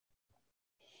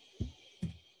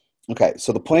Okay,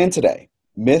 so the plan today,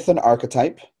 myth and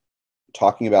archetype,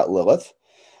 talking about Lilith.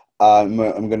 I'm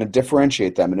going to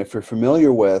differentiate them. And if you're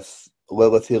familiar with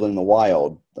Lilith Healing the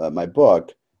Wild, my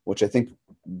book, which I think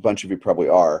a bunch of you probably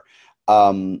are,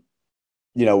 um,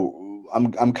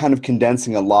 I'm kind of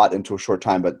condensing a lot into a short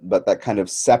time, but that kind of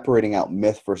separating out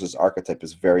myth versus archetype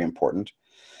is very important.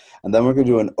 And then we're going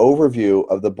to do an overview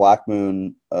of the Black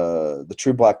Moon, the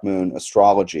true Black Moon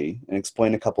astrology, and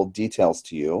explain a couple details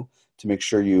to you to make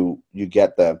sure you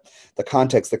get the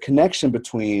context, the connection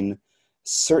between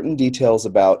certain details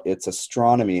about its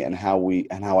astronomy and how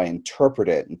I interpret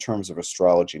it in terms of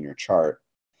astrology in your chart,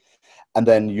 and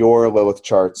then your Lilith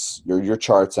charts, your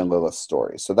charts and Lilith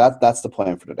stories. So that's the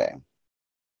plan for today.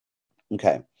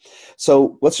 Okay,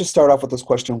 so let's just start off with this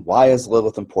question: why is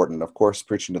Lilith important? Of course,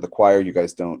 preaching to the choir, you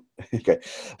guys don't. Okay,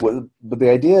 well, but the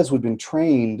idea is we've been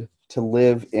trained to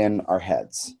live in our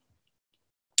heads.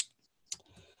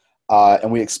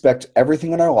 And we expect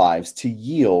everything in our lives to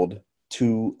yield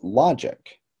to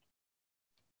logic.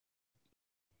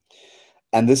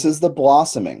 And this is the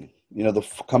blossoming, the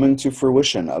coming to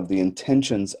fruition of the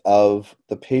intentions of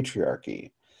the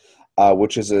patriarchy,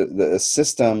 which is a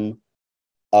system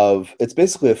of, it's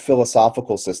basically a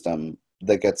philosophical system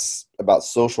that gets about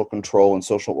social control and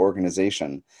social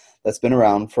organization that's been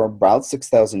around for about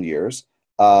 6,000 years.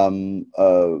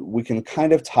 We can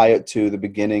kind of tie it to the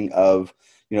beginning of,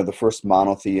 the first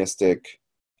monotheistic,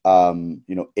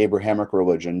 Abrahamic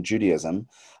religion, Judaism,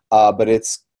 but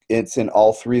it's in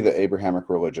all three of the Abrahamic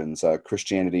religions,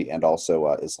 Christianity and also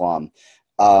Islam.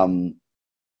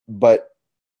 But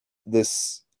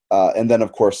this, and then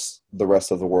of course the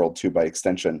rest of the world too, by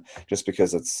extension, just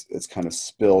because it's kind of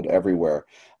spilled everywhere.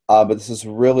 But this is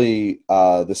really,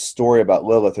 the story about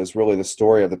Lilith is really the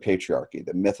story of the patriarchy,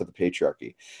 the myth of the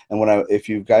patriarchy. And if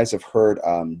you guys have heard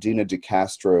Dina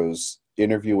DeCastro's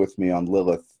interview with me on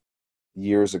Lilith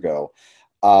years ago,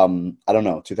 I don't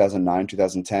know, 2009,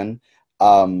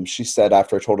 2010, she said,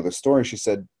 after I told her the story, she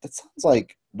said, that sounds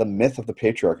like the myth of the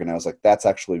patriarchy. And I was like, that's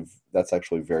actually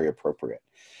very appropriate.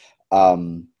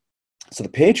 So the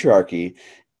patriarchy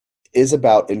is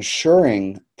about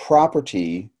ensuring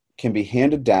property can be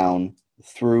handed down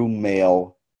through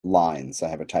male lines. I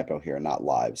have a typo here, not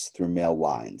lives, through male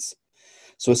lines.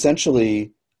 So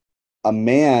essentially, a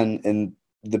man, and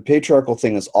the patriarchal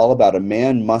thing is all about a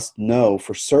man must know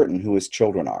for certain who his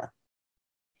children are.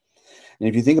 And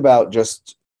if you think about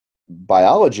just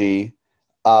biology,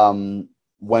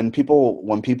 when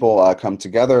people come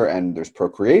together and there's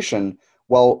procreation,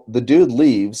 well, the dude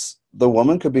leaves, the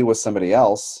woman could be with somebody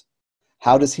else.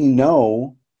 How does he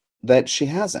know that she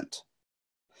hasn't?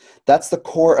 That's the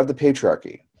core of the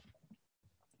patriarchy.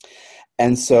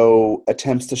 And so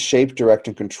attempts to shape, direct,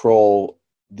 and control,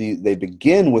 they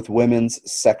begin with women's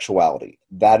sexuality.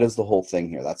 That is the whole thing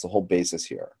here. That's the whole basis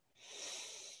here.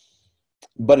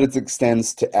 But it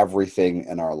extends to everything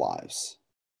in our lives.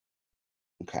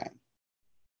 Okay.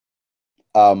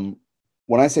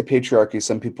 When I say patriarchy,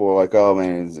 some people are like, oh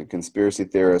man, he's a conspiracy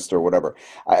theorist or whatever.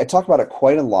 I talk about it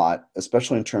quite a lot,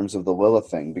 especially in terms of the Lilith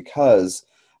thing, because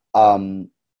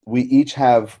we each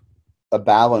have a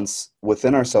balance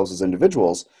within ourselves as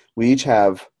individuals. We each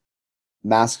have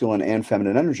masculine and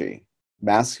feminine energy.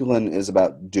 Masculine is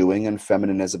about doing, and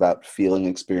feminine is about feeling,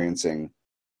 experiencing,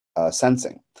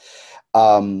 sensing.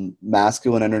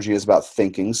 Masculine energy is about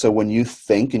thinking. So when you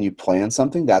think and you plan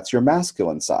something, that's your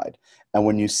masculine side. And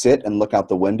when you sit and look out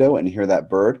the window and hear that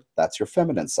bird, that's your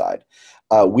feminine side.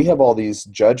 We have all these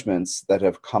judgments that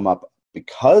have come up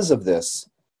because of this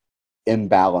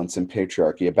imbalance in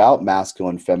patriarchy about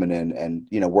masculine, feminine, and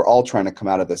we're all trying to come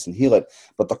out of this and heal it.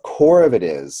 But the core of it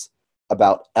is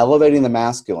about elevating the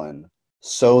masculine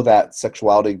so that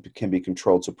sexuality can be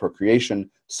controlled, so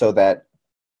procreation, so that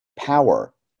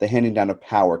power, the handing down of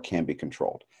power, can be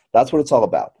controlled. That's what it's all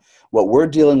about. What we're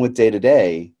dealing with day to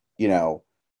day,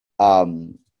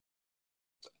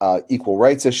 equal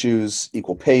rights issues,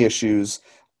 equal pay issues,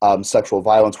 sexual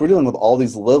violence. We're dealing with all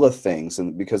these Lilith things,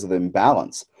 and because of the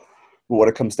imbalance. But what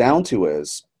it comes down to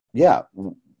is,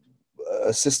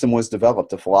 a system was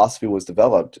developed, a philosophy was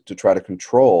developed to try to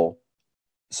control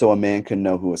so a man can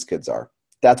know who his kids are.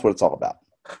 That's what it's all about.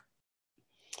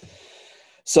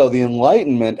 So the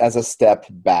Enlightenment as a step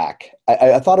back.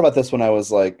 I thought about this when I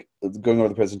was like going over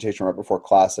the presentation right before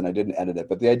class, and I didn't edit it.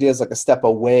 But the idea is like a step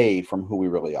away from who we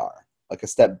really are, like a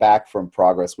step back from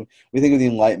progress. We think of the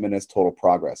Enlightenment as total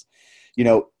progress.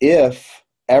 If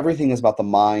everything is about the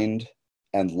mind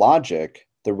and logic,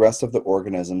 the rest of the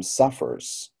organism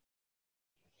suffers.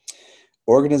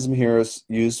 Organism here is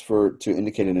used to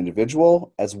indicate an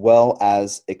individual as well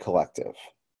as a collective.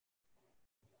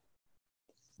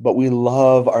 but we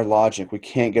love our logic. We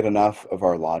can't get enough of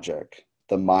our logic,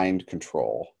 the mind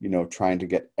control, trying to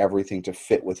get everything to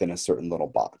fit within a certain little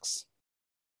box.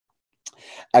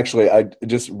 Actually, I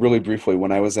just really briefly,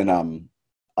 when I was in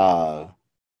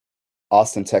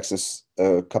Austin, Texas,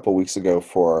 a couple weeks ago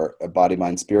for a Body,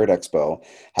 Mind, Spirit Expo,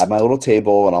 had my little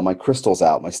table and all my crystals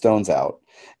out, my stones out.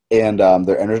 And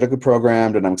they're energetically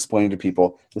programmed, and I'm explaining to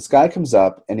people. This guy comes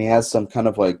up, and he has some kind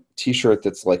of like T-shirt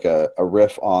that's like a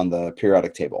riff on the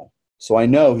periodic table. So I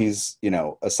know he's, a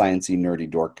sciencey, nerdy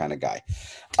dork kind of guy.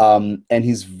 And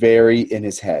he's very in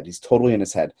his head. He's totally in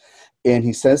his head. And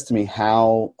he says to me,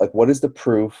 what is the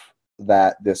proof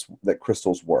that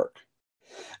crystals work?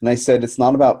 And I said, it's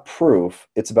not about proof,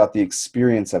 it's about the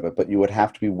experience of it, but you would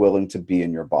have to be willing to be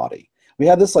in your body. We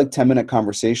had this like 10-minute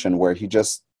conversation where he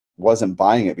just wasn't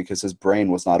buying it because his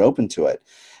brain was not open to it.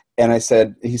 And he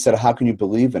said, how can you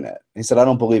believe in it? He said, I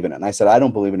don't believe in it. And I said, I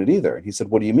don't believe in it either. And he said,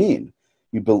 what do you mean?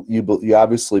 You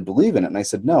obviously believe in it. And I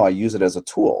said, no, I use it as a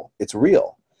tool. It's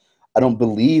real. I don't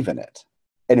believe in it.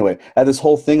 Anyway, I had this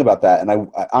whole thing about that. And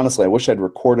I honestly, I wish I'd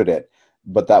recorded it,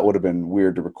 but that would have been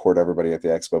weird to record everybody at the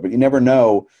expo. But you never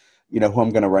know, who I'm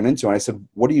going to run into. And I said,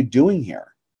 what are you doing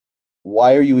here?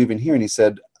 Why are you even here? And he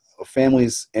said,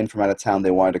 family's in from out of town.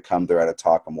 They wanted to come. They're at a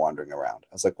talk. I'm wandering around.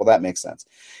 I was like, well, that makes sense.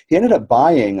 He ended up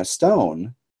buying a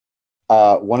stone,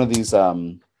 one of these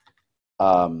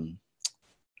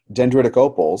dendritic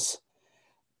opals,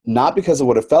 not because of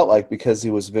what it felt like, because he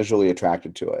was visually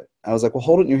attracted to it. I was like, well,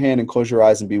 hold it in your hand and close your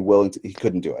eyes and be willing to. He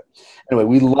couldn't do it. Anyway,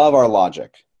 we love our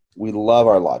logic. We love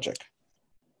our logic.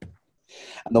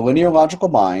 And the linear logical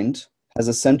mind has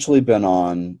essentially been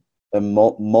on a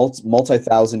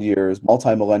multi-thousand years,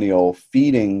 multi-millennial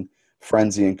feeding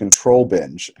frenzy and control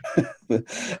binge,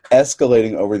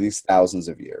 escalating over these thousands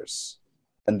of years.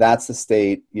 And that's the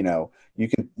state, you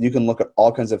can look at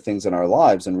all kinds of things in our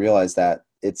lives and realize that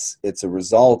it's a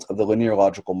result of the linear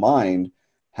logical mind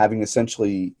having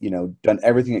essentially, done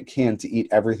everything it can to eat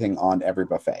everything on every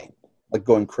buffet, like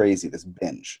going crazy, this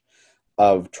binge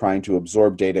of trying to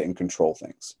absorb data and control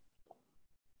things.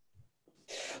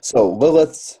 So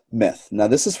Lilith's myth. Now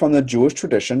this is from the Jewish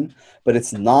tradition, but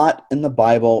it's not in the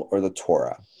Bible or the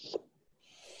Torah.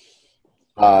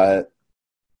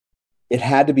 It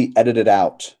had to be edited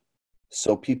out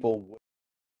so people